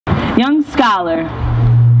young scholar,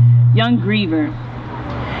 young griever,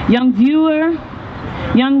 young viewer,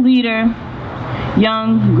 young leader,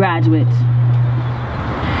 young graduate.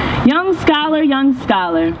 Young scholar,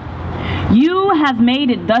 you have made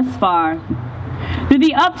it thus far. Through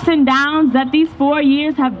the ups and downs that these 4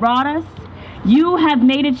 years have brought us, you have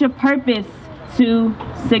made it your purpose to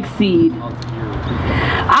succeed.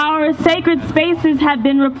 Our sacred spaces have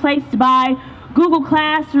been replaced by Google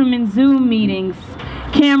Classroom and Zoom meetings.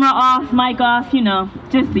 Camera off, mic off, you know,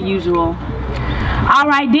 just the usual.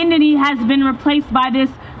 Our identity has been replaced by this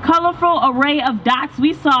colorful array of dots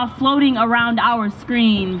we saw floating around our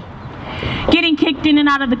screen. Getting kicked in and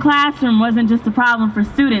out of the classroom wasn't just a problem for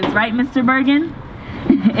students, right, Mr. Bergen?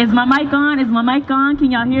 Is my mic on? Is my mic on?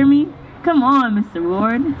 Can y'all hear me? Come on, Mr.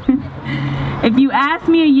 Ward. If you asked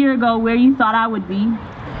me a year ago where you thought I would be,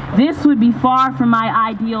 this would be far from my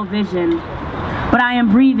ideal vision. But I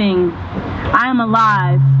am breathing, I am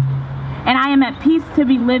alive, and I am at peace to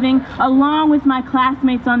be living along with my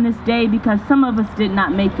classmates on this day because some of us did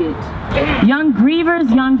not make it. Young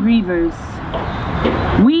grievers,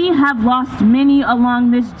 we have lost many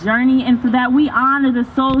along this journey, and for that we honor the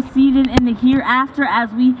souls seated in the hereafter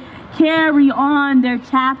as we carry on their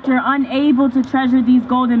chapter, unable to treasure these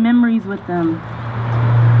golden memories with them.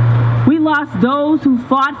 We lost those who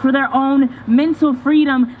fought for their own mental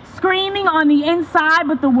freedom, screaming on the inside,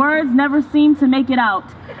 but the words never seemed to make it out.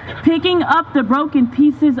 Picking up the broken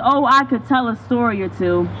pieces, oh, I could tell a story or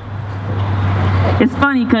two. It's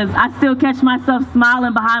funny because I still catch myself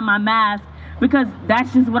smiling behind my mask because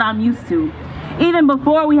that's just what I'm used to. Even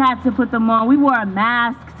before we had to put them on, we wore a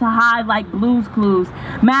mask to hide like Blue's Clues.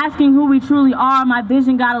 Masking who we truly are, my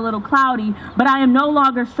vision got a little cloudy, but I am no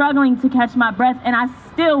longer struggling to catch my breath, and I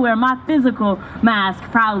still wear my physical mask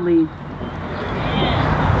proudly.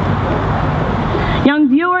 Young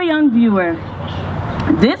viewer,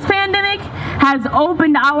 this pandemic has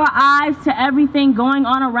opened our eyes to everything going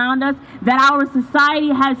on around us that our society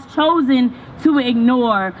has chosen to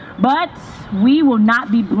ignore, but we will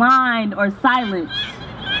not be blind or silent.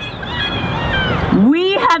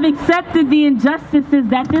 We have accepted the injustices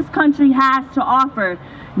that this country has to offer.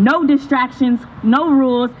 No distractions, no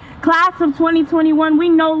rules. Class of 2021, we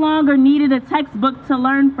no longer needed a textbook to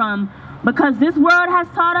learn from because this world has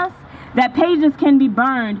taught us that pages can be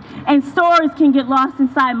burned and stories can get lost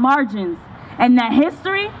inside margins, and that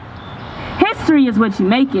history is what you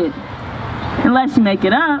make it, unless you make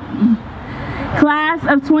it up. Class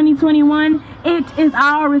of 2021, it is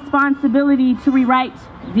our responsibility to rewrite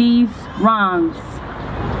these wrongs.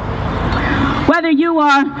 Whether you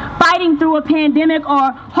are fighting through a pandemic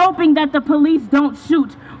or hoping that the police don't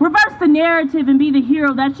shoot, reverse the narrative and be the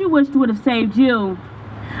hero that you wished would have saved you.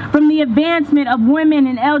 From the advancement of women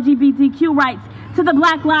and LGBTQ rights to the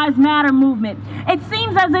Black Lives Matter movement, it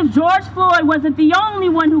seems as if George Floyd wasn't the only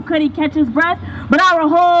one who couldn't catch his breath, but our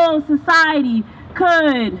whole society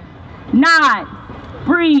could not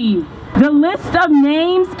breathe. The list of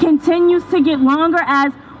names continues to get longer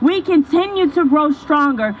as we continue to grow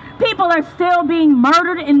stronger. People are still being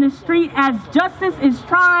murdered in the street as justice is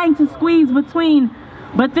trying to squeeze between.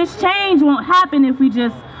 But this change won't happen if we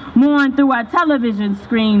just mourn through our television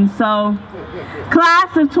screens. So,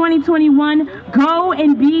 class of 2021, go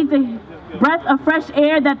and be the breath of fresh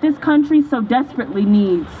air that this country so desperately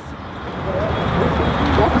needs.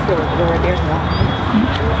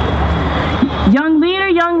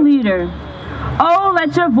 Young leader, oh,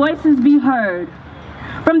 let your voices be heard.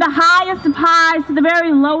 From the highest of highs to the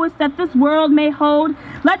very lowest that this world may hold,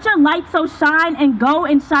 let your light so shine and go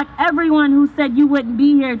and shock everyone who said you wouldn't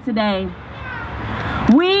be here today.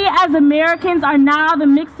 We as Americans are now the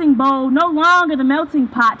mixing bowl, no longer the melting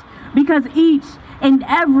pot, because each and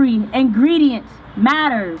every ingredient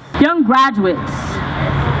matters. Young graduates,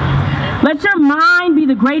 let your mind be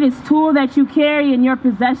the greatest tool that you carry in your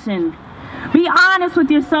possession. Be honest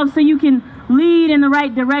with yourself so you can lead in the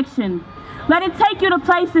right direction. Let it take you to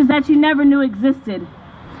places that you never knew existed.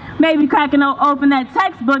 Maybe cracking open that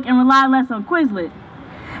textbook and rely less on Quizlet.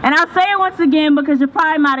 And I'll say it once again because your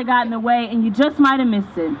pride might have gotten in the way and you just might have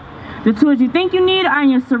missed it. The tools you think you need are in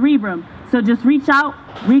your cerebrum. So just reach out,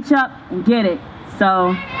 reach up, and get it. So,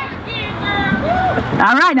 all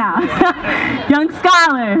right now. Young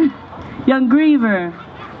scholar, young griever,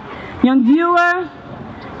 young viewer,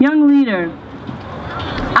 young leader.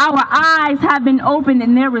 Our eyes have been opened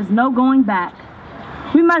and there is no going back.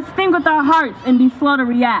 We must think with our hearts and be slow to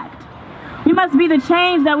react. We must be the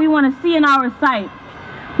change that we want to see in our sight.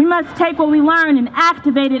 We must take what we learn and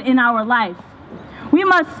activate it in our life. We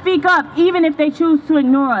must speak up even if they choose to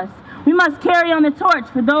ignore us. We must carry on the torch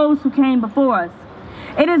for those who came before us.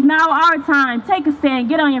 It is now our time. Take a stand,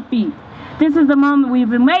 get on your feet. This is the moment we've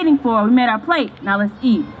been waiting for. We made our plate, now let's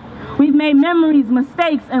eat. We've made memories,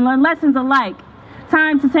 mistakes, and learned lessons alike.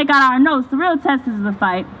 Time to take out our notes, the real test is the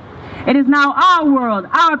fight. It is now our world,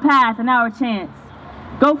 our path, and our chance.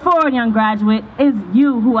 Go forward, young graduate. It's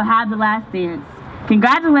you who will have the last dance.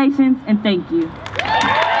 Congratulations and thank you.